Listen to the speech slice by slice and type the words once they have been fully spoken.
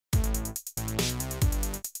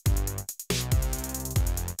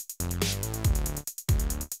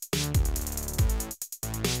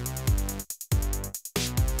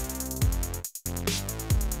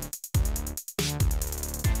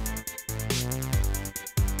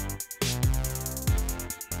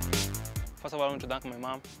First of all, I want to thank my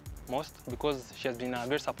mom most because she has been a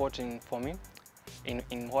great support for me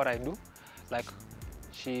in what I do. Like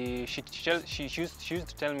she used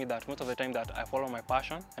to tell me that most of the time that I follow my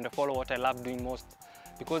passion and I follow what I love doing most,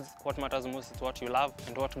 because what matters most is what you love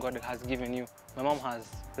and what God has given you. My mom has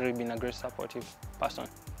really been a great supportive person.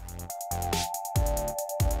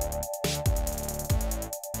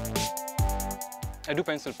 I do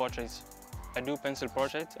pencil portraits.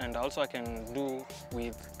 And also I can do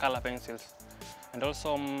with color pencils. And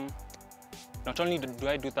also, not only do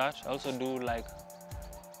I do that, I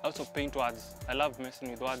also paint words. I love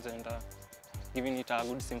messing with words and giving it a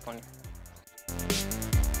good symphony.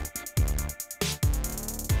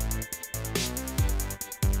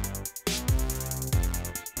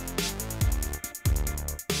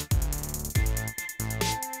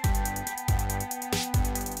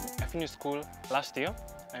 I finished school last year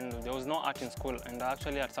and there was no art in school, and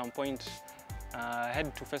actually at some point I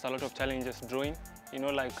had to face a lot of challenges drawing, you know,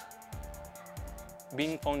 like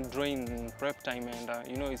being found drawing in prep time, and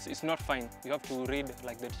you know, it's not fine. You have to read,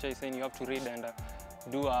 like the teacher is saying, you have to read and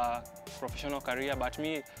do a professional career. But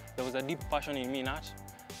me, there was a deep passion in me in art,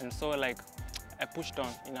 and so like I pushed on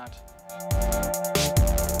in art.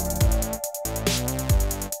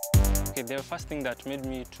 Okay, the first thing that made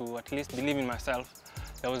me to at least believe in myself,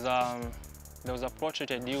 there was a portrait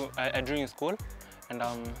I drew in school, and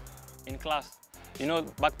in class. You know,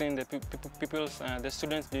 back then the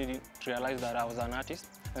students didn't realize that I was an artist,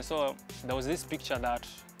 and so there was this picture that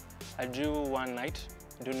I drew one night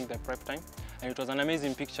during the prep time, and it was an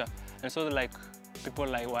amazing picture. And so like people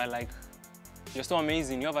were like, "You're so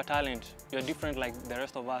amazing! You have a talent. You're different like the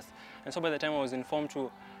rest of us." And so by the time I was in Form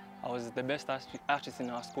 2, I was the best artist in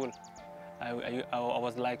our school. I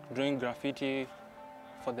was like drawing graffiti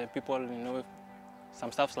for the people, you know,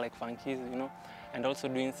 some stuffs like funkies, you know, and also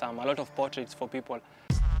doing a lot of portraits for people.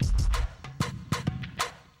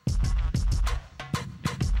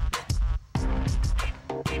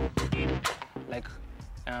 Like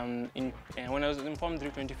when I was in Form 3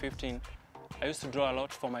 2015, I used to draw a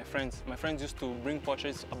lot for my friends. My friends used to bring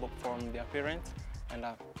portraits from their parents, and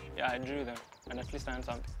yeah, I drew them, and at least I earned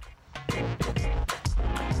something.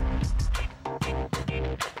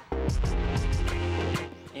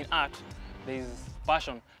 In art, there is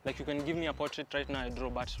passion. Like you can give me a portrait right now, I draw,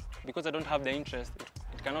 but because I don't have the interest,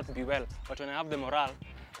 it cannot be well. But when I have the morale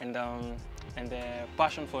and the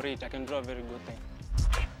passion for it, I can draw a very good thing.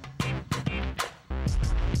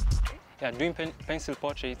 Yeah, doing pencil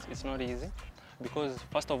portraits, it's not easy, because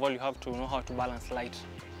first of all, you have to know how to balance light,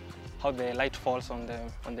 how the light falls on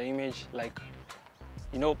the image. Like,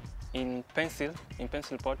 you know, in pencil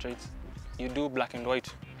portraits, you do black and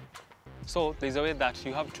white. So there's a way that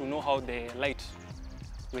you have to know how the light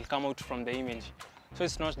will come out from the image. So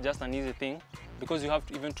it's not just an easy thing, because you have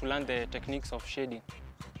to learn the techniques of shading.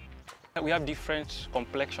 We have different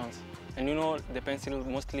complexions, and you know, the pencil,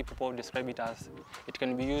 mostly people describe it as it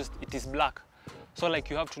can be used, it is black. So like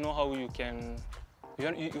you have to know how you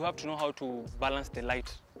have to know how to balance the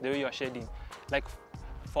light, the way you are shading. Like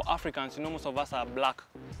for Africans, you know, most of us are black.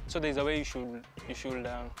 So there's a way you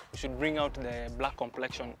should bring out the black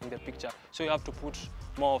complexion in the picture. So you have to put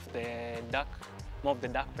more of the dark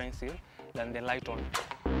pencil than the light one.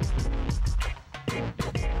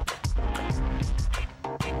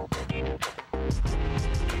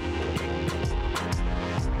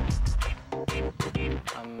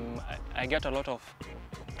 I get a lot of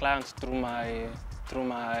clients through my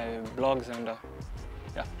blogs and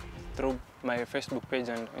yeah, through my Facebook page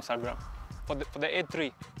and Instagram. For the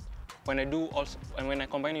A3, when I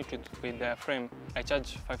combine it with the frame, I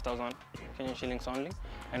charge 5,000 Kenyan shillings only,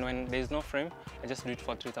 and when there is no frame, I just do it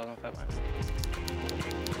for 3,500.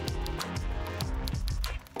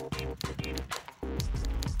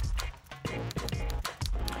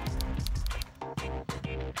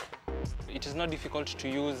 It is not difficult to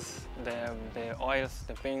use the oils,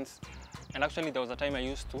 the paints, and actually there was a time I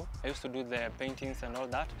used to do the paintings and all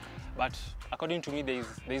that, but according to me there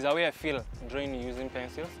is a way I feel drawing using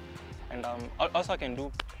pencils, and also I can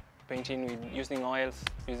do painting with using oils,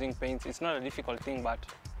 using paints. It's not a difficult thing, but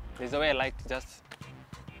there's a way I like just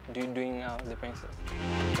doing the pencil.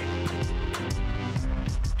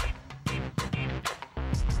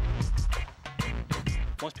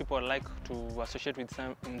 Most people like to associate with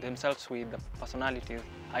themselves with the personalities,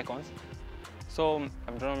 icons. So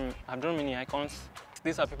I've drawn many icons.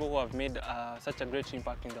 These are people who have made such a great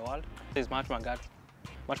impact in the world. There's Mahatma Gandhi.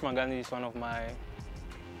 Mahatma Gandhi is one of my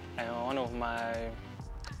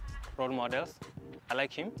role models. I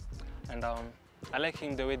like him, and I like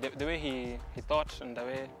him the way he thought and the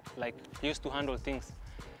way like he used to handle things.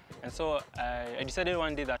 And so I decided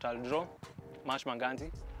one day that I'll draw Mahatma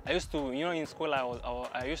Gandhi. I used to, in school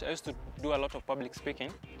I used to do a lot of public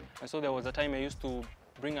speaking, and so there was a time I used to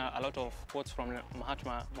bring a lot of quotes from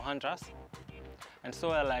Mahatma Mohandas. And so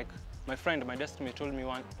like my friend, my desk mate told me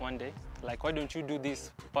one day, like, why don't you do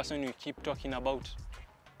this person you keep talking about,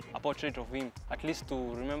 a portrait of him, at least to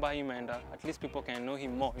remember him, and at least people can know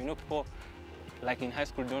him more. People like in high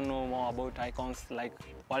school don't know more about icons, like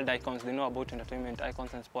world icons. They know about entertainment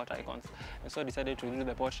icons and sport icons. And so I decided to do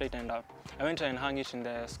the portrait, and I went and hung it in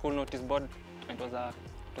the school notice board. It was a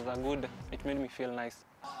good, it made me feel nice.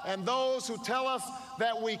 And those who tell us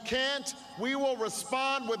that we can't, we will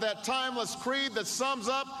respond with that timeless creed that sums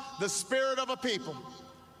up the spirit of a people.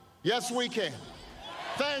 Yes, we can.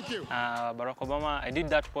 Thank you. Barack Obama, I did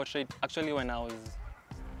that portrait actually when I was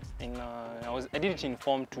in, I did it in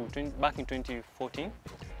Form 2, back in 2014.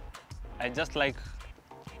 I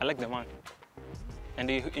like the man. And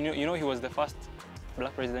he was the first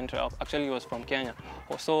black president. Actually, he was from Kenya.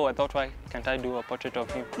 So I thought, why can't I do a portrait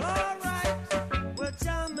of him? All right, well,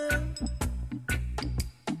 jamming.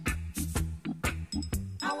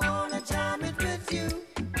 I wanna jam it with you.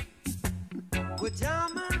 We're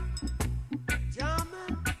jamming,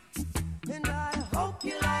 and I hope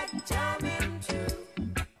you like jamming too.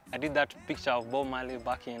 I did that picture of Bob Marley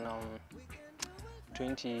back in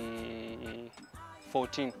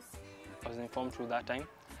 2014. I was in Form 2 that time,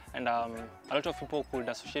 and a lot of people could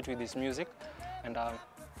associate with his music, and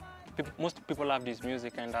most people loved his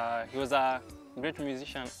music, and he was a great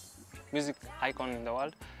musician, music icon in the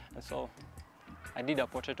world, and so I did a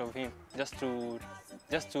portrait of him just to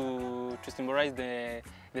symbolize the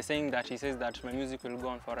saying that he says that my music will go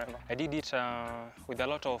on forever. I did it with a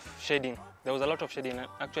lot of shading. There was a lot of shading.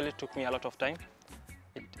 Actually, it took me a lot of time.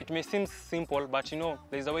 It may seem simple, but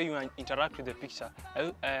there's a way you interact with the picture.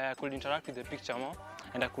 I could interact with the picture more,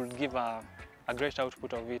 and I could give a great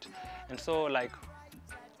output of it. And so, like,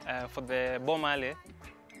 for the Bob Marley,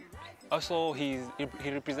 also he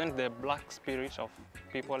represents the black spirit of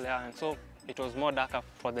people, yeah, and so it was more darker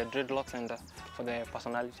for the dreadlocks and for the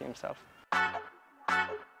personality himself.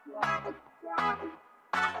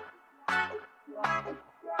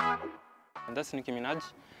 And that's Nicki Minaj.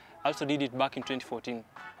 I also did it back in 2014,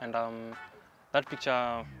 and that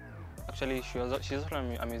picture, actually, she's also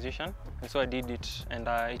a musician, and so I did it, and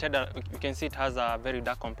you can see it has a very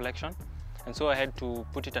dark complexion, and so I had to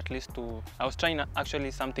put it at least I was trying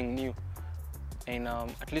actually something new, and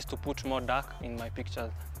at least to put more dark in my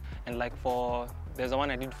pictures. And like there's the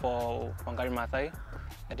one I did for Wangari Maathai,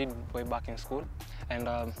 I did way back in school, and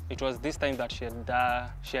it was this time that she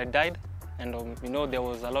had died, and there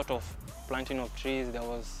was a lot of planting of trees, there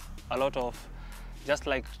was a lot of just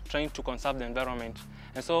like trying to conserve the environment,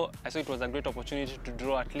 and so I saw it was a great opportunity to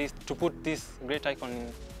draw, at least to put this great icon in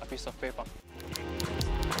a piece of paper.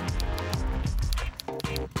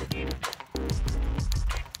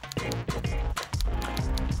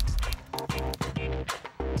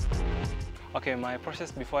 Okay, my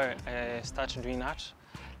process before I start doing art,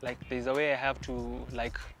 like there's a way I have to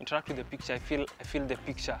like interact with the picture. I feel the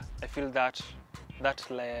picture. I feel that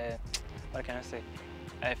like, what can I say?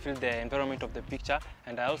 I feel the environment of the picture,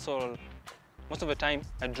 and I also, most of the time,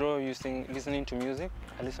 I draw listening to music.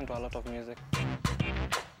 I listen to a lot of music.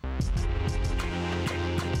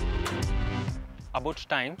 About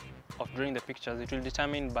time of drawing the pictures, it will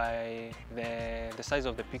determine by the size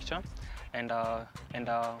of the picture and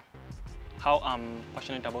how I'm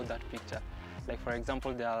passionate about that picture. Like, for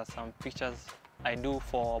example, there are some pictures I do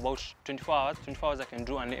for about 24 hours. 24 hours I can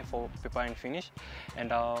draw an A4 paper and finish. And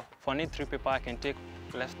for an A3 paper I can take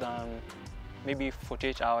less than maybe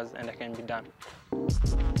 48 hours and I can be done.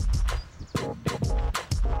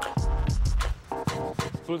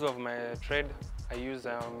 Tools of my trade, I use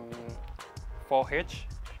 4H,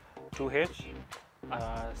 2H,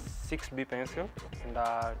 6B pencil and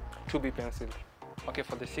 2B pencil. Okay,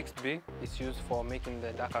 for the 6B, it's used for making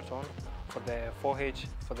the darker tone. For the 4H,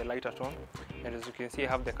 for the lighter tone. And as you can see, I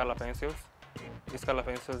have the color pencils. These color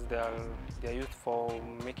pencils, they are used for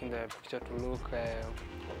making the picture to look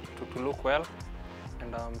well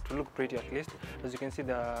and to look pretty at least. As you can see,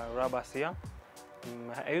 the rubbers here.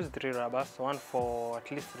 I use 3 rubbers. One for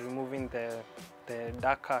at least removing the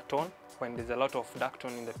darker tone when there's a lot of dark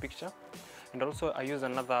tone in the picture. And also I use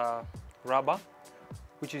another rubber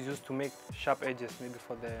which is used to make sharp edges, maybe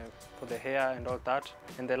for the hair and all that.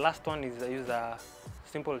 And the last one is I use a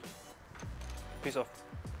simple piece of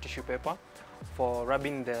tissue paper for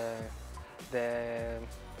rubbing the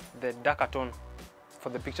darker tone for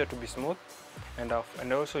the picture to be smooth. And I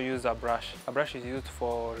also use a brush. A brush is used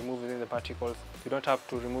for removing the particles. You don't have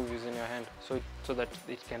to remove using your hand, so that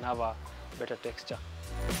it can have a better texture.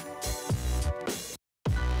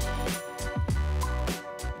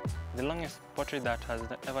 The longest portrait that has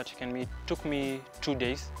ever taken me took me 2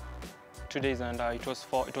 days. 2 days, and it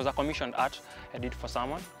was a commissioned art I did for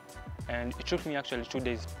someone, and it took me actually 2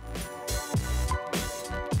 days.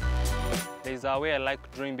 There's a way I like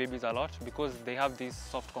drawing babies a lot because they have this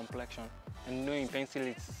soft complexion, and in pencil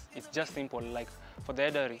it's just simple. Like for the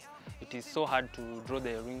elderly, it is so hard to draw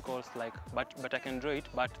the wrinkles, like but I can draw it.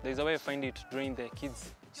 But there's a way I find it drawing the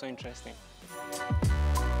kids so interesting.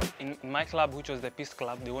 In my club, which was the Peace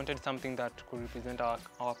Club, they wanted something that could represent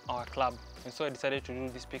our club, and so I decided to do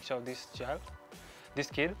this picture of this child,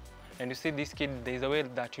 this kid. And you see this kid, there's a way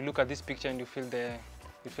that you look at this picture and you feel the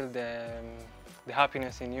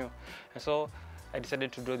happiness in you. And so I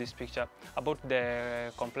decided to draw this picture. About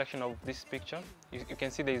the complexion of this picture, you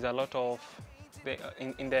can see there's a lot of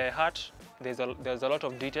in the heart. There's a lot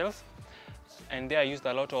of details, and there I used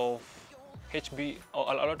a lot of HB,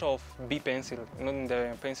 or a lot of B pencil. You know, in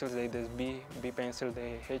the pencils there's B pencil,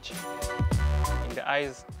 the H. In the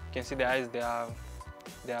eyes, you can see the eyes, they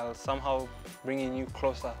are somehow bringing you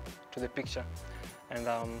closer to the picture. And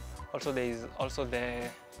also there is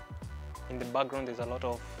in the background there's a lot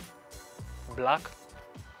of black,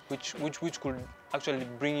 which could actually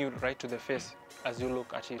bring you right to the face as you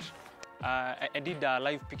look at it. I did a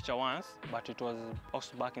live picture once, but it was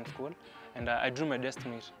also back in school, and I drew my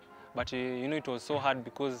destiny. But you know, it was so hard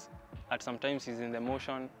because sometimes he's in the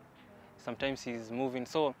motion, sometimes he's moving.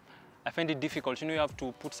 So I find it difficult. You know, you have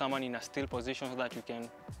to put someone in a still position so that you can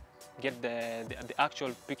get the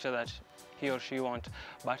actual picture that he or she wants.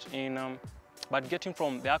 But getting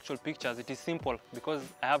from the actual pictures, it is simple because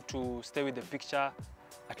I have to stay with the picture.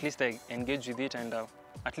 At least I engage with it, and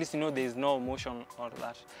at least, you know, there is no motion or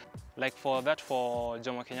that. Like for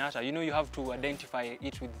Jomo Kenyatta, you know, you have to identify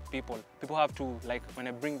it with people. People have to, like, when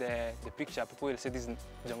I bring the picture, people will say this is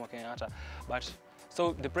Jomo Kenyatta. But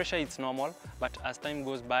so the pressure is normal, but as time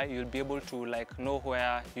goes by, you'll be able to, like, know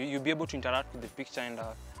where you'll be able to interact with the picture and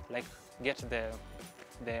like get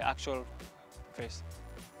the actual face.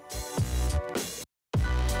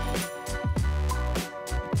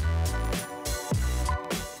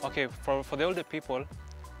 Okay, for the older people,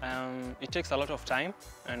 it takes a lot of time,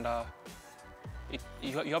 and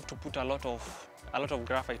you have to put a lot of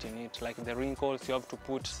graphite in it. Like the wrinkles, you have to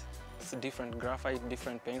put different graphite,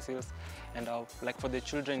 different pencils, and like for the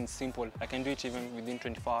children, it's simple. I can do it even within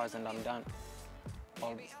 24 hours, and I'm done.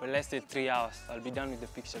 Or let's say 3 hours, I'll be done with the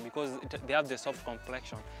picture because they have the soft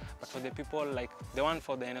complexion. But for the people, like the one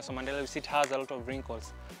for the Nelson Mandela, it has a lot of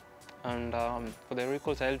wrinkles. And for the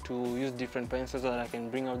wrinkles, I had to use different pencils so that I can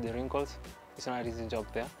bring out the wrinkles. It's not an easy job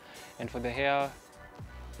there. And for the hair,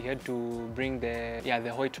 you had to bring the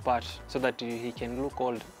white part so that he can look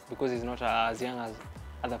old because he's not as young as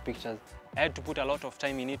other pictures. I had to put a lot of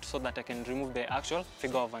time in it so that I can remove the actual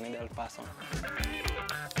figure of an adult person.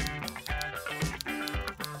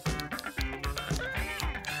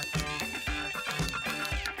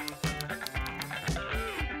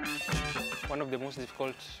 One of the most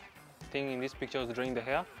difficult thing in this picture was drawing the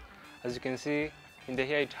hair. As you can see, in the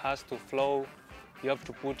hair it has to flow. You have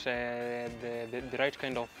to put the right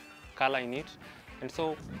kind of color in it. And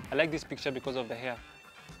so I like this picture because of the hair.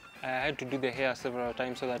 I had to do the hair several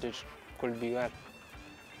times so that it could be well.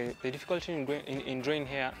 The difficulty in drawing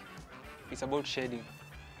hair is about shading.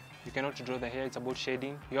 You cannot draw the hair, it's about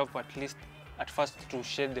shading. You have at least at first to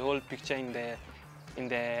shade the whole picture in the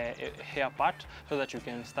hair part so that you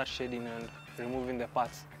can start shading and removing the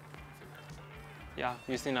parts. Yeah,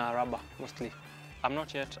 using a rubber mostly. I'm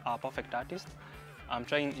not yet a perfect artist. I'm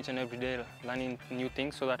trying each and every day, learning new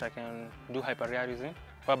things so that I can do hyperrealism,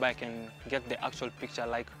 whereby I can get the actual picture.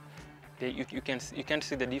 Like you can't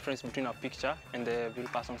see the difference between a picture and the real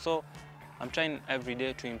person. So I'm trying every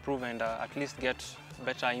day to improve and at least get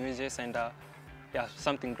better images and yeah,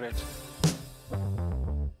 something great.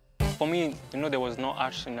 For me, you know, there was no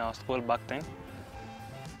art in our school back then.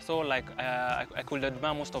 So like I could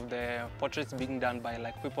admire most of the portraits being done by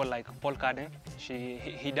like people like Paul Kardin.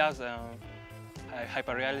 He does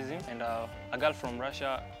hyperrealism, and a girl from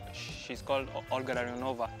Russia, she's called Olga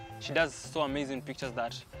Darionova. She does so amazing pictures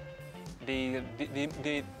that they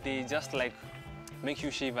just like make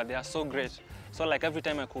you shiver. They are so great. So like every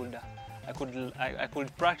time I could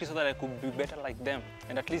practice so that I could be better like them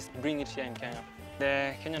and at least bring it here in Kenya.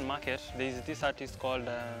 The Kenyan market, there is this artist called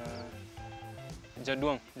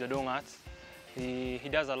Jaduong Arts. He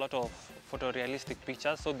does a lot of photorealistic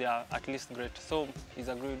pictures, so they are at least great. So he's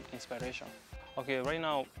a good inspiration. Okay, right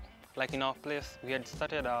now, like in our place, we had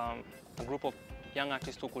started a group of young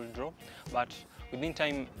artists who could draw, but within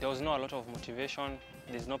time, there was not a lot of motivation.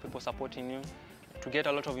 There's no people supporting you. to get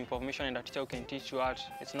a lot of information and a teacher who can teach you art,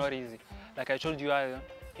 it's not easy. Like I told you earlier,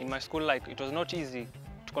 in my school, like it was not easy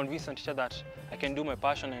to convince a teacher that I can do my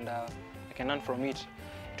passion and I can learn from it.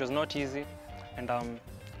 It was not easy, and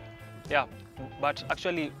yeah, but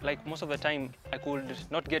actually, like most of the time, I could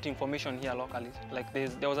not get information here locally. Like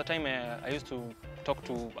there was a time I used to talk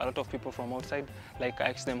to a lot of people from outside. Like I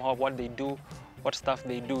asked them what they do, what stuff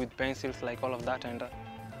they do with pencils, like all of that, and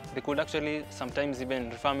they could actually sometimes even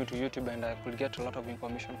refer me to YouTube, and I could get a lot of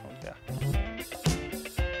information from there.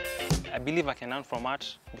 I believe I can learn from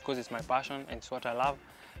art because it's my passion and it's what I love,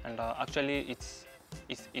 and actually it's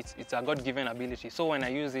a God-given ability. So when I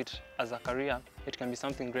use it as a career, it can be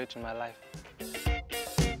something great in my life.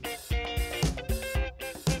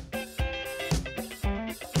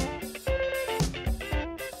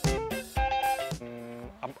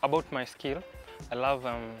 About my skill, I love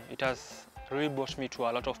it has really brought me to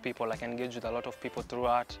a lot of people. I can engage with a lot of people through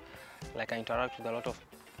art. Like I interact with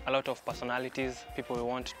a lot of personalities, people who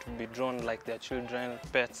want to be drawn like their children,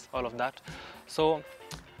 pets, all of that. So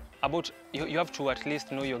you have to at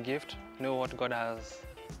least know your gift, know what God has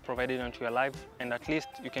provided into your life, and at least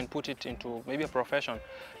you can put it into maybe a profession,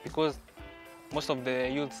 because most of the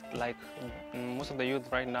youth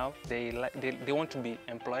right now, they want to be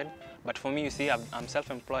employed. But for me, you see, I'm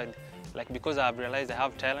self-employed, like because I've realized I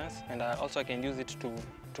have talents, and I can use it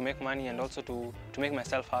to make money and also to make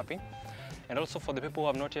myself happy. And also for the people who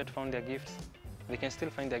have not yet found their gifts, they can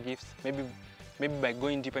still find their gifts, maybe by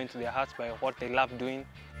going deeper into their hearts, by what they love doing,